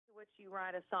you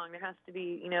write a song. There has to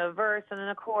be, a verse and then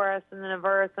a chorus and then a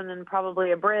verse and then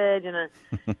probably a bridge and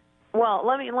a. Well,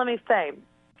 let me say,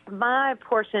 my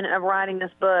portion of writing this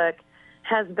book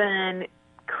has been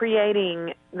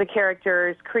creating the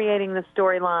characters, creating the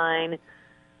storyline,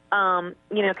 kind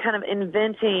of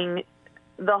inventing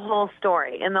the whole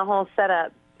story and the whole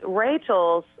setup.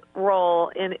 Rachel's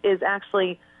role is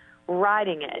actually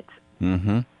writing it,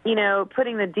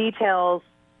 putting the details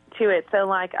to it. So,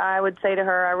 like, I would say to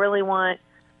her, I really want,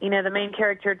 the main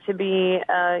character to be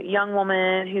a young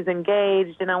woman who's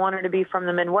engaged, and I want her to be from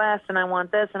the Midwest, and I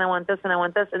want this, and I want this, and I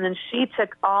want this. And then she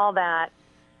took all that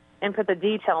and put the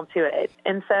detail to it.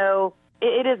 And so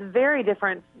it is very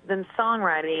different than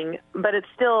songwriting, but it's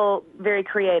still very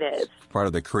creative. Part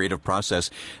of the creative process.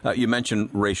 You mentioned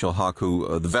Rachel Hauck, who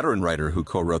the veteran writer who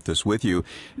co-wrote this with you.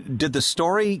 Did the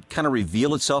story kind of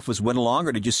reveal itself as it went along,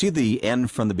 or did you see the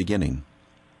end from the beginning?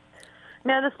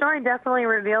 No, the story definitely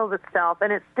reveals itself,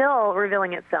 and it's still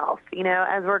revealing itself.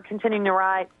 As we're continuing to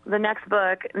write the next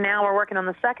book, now we're working on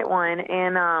the second one,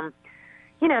 and,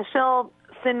 she'll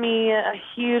send me a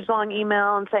huge long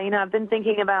email and say, I've been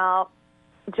thinking about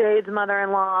Jade's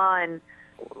mother-in-law and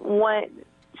what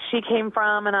she came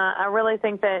from, and I really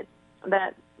think that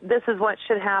this is what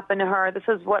should happen to her. This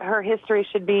is what her history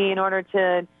should be in order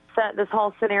to set this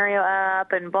whole scenario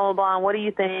up, and blah, blah, blah, and what do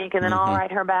you think? And then I'll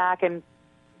write her back, and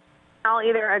I'll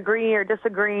either agree or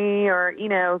disagree, or,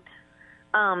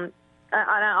 I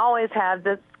always have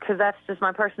this, because that's just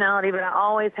my personality, but I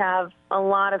always have a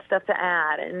lot of stuff to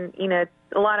add and,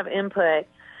 a lot of input.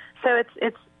 So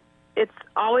it's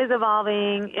always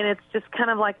evolving, and it's just kind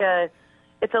of like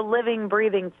it's a living,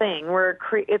 breathing thing where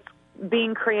it's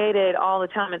being created all the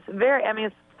time.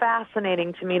 It's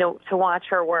fascinating to me to watch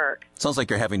her work. Sounds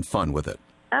like you're having fun with it.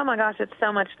 Oh my gosh, it's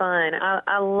so much fun.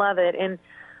 I love it. And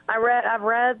I've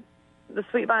read The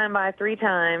Sweet By and By 3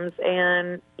 times,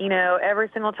 and, every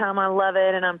single time I love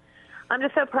it, and I'm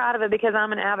just so proud of it because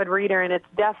I'm an avid reader, and it's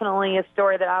definitely a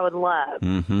story that I would love.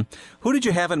 Who did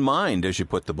you have in mind as you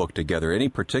put the book together? Any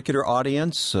particular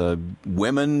audience?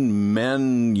 Women,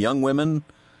 men, young women?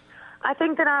 I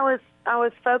think that I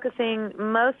was focusing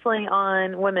mostly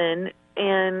on women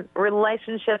and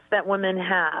relationships that women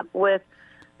have with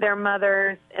their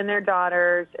mothers and their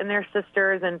daughters and their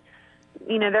sisters and,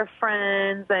 their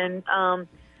friends. And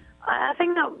I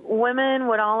think that women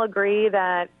would all agree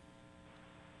that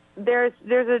there's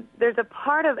a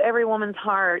part of every woman's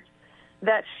heart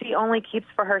that she only keeps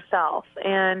for herself.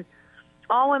 And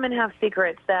all women have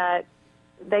secrets that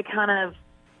they kind of,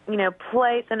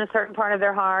 place in a certain part of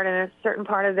their heart and a certain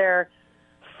part of their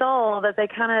soul that they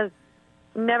kind of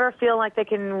never feel like they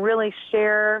can really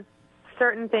share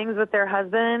certain things with their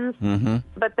husbands,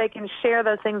 but they can share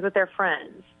those things with their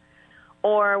friends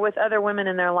or with other women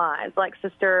in their lives, like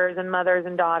sisters and mothers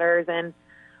and daughters. And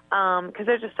because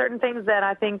there's just certain things that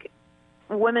I think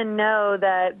women know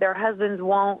that their husbands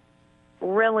won't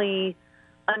really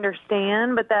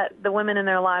understand, but that the women in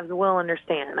their lives will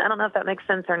understand. I don't know if that makes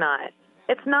sense or not.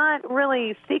 It's not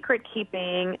really secret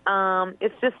keeping.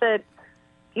 It's just that,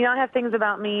 I have things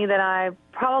about me that I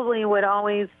probably would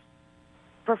always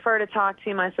prefer to talk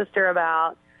to my sister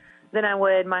about than I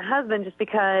would my husband, just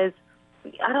because,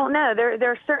 I don't know,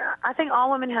 there are certain, I think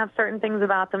all women have certain things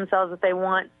about themselves that they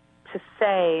want to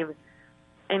save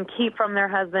and keep from their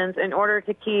husbands in order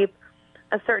to keep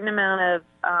a certain amount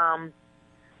of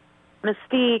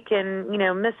mystique and,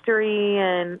 mystery,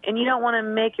 and you don't want to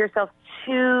make yourself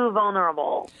too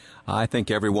vulnerable. I think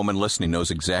every woman listening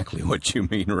knows exactly what you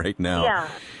mean right now.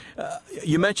 Yeah.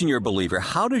 You mentioned you're a believer.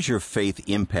 How does your faith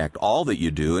impact all that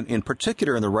you do, and in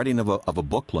particular in the writing of a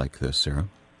book like this, Sarah?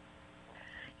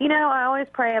 I always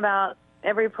pray about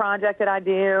every project that I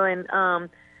do, and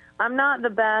I'm not the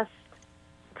best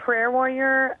prayer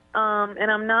warrior,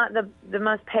 and I'm not the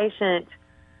most patient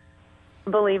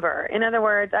believer. In other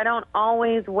words, I don't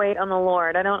always wait on the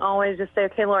Lord. I don't always just say,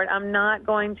 okay, Lord, I'm not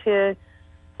going to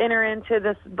enter into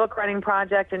this book writing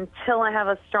project until I have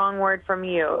a strong word from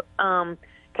you, because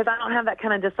I don't have that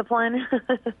kind of discipline.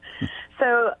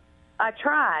 So I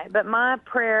try, but my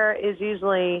prayer is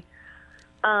usually,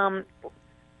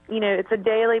 it's a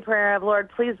daily prayer of,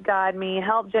 Lord, please guide me.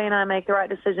 Help Jay and I make the right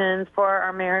decisions for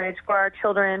our marriage, for our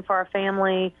children, for our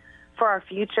family, for our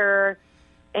future.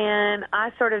 And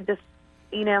I sort of just,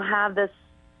 have this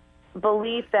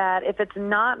belief that if it's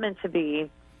not meant to be,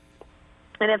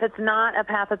 and if it's not a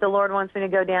path that the Lord wants me to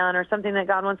go down or something that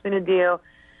God wants me to do,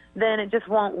 then it just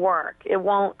won't work. It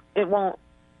won't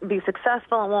be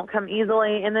successful. It won't come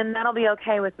easily, and then that'll be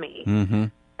okay with me.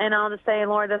 And I'll just say,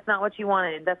 Lord, that's not what you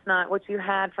wanted. That's not what you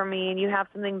had for me, and you have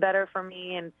something better for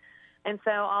me. And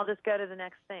so I'll just go to the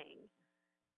next thing.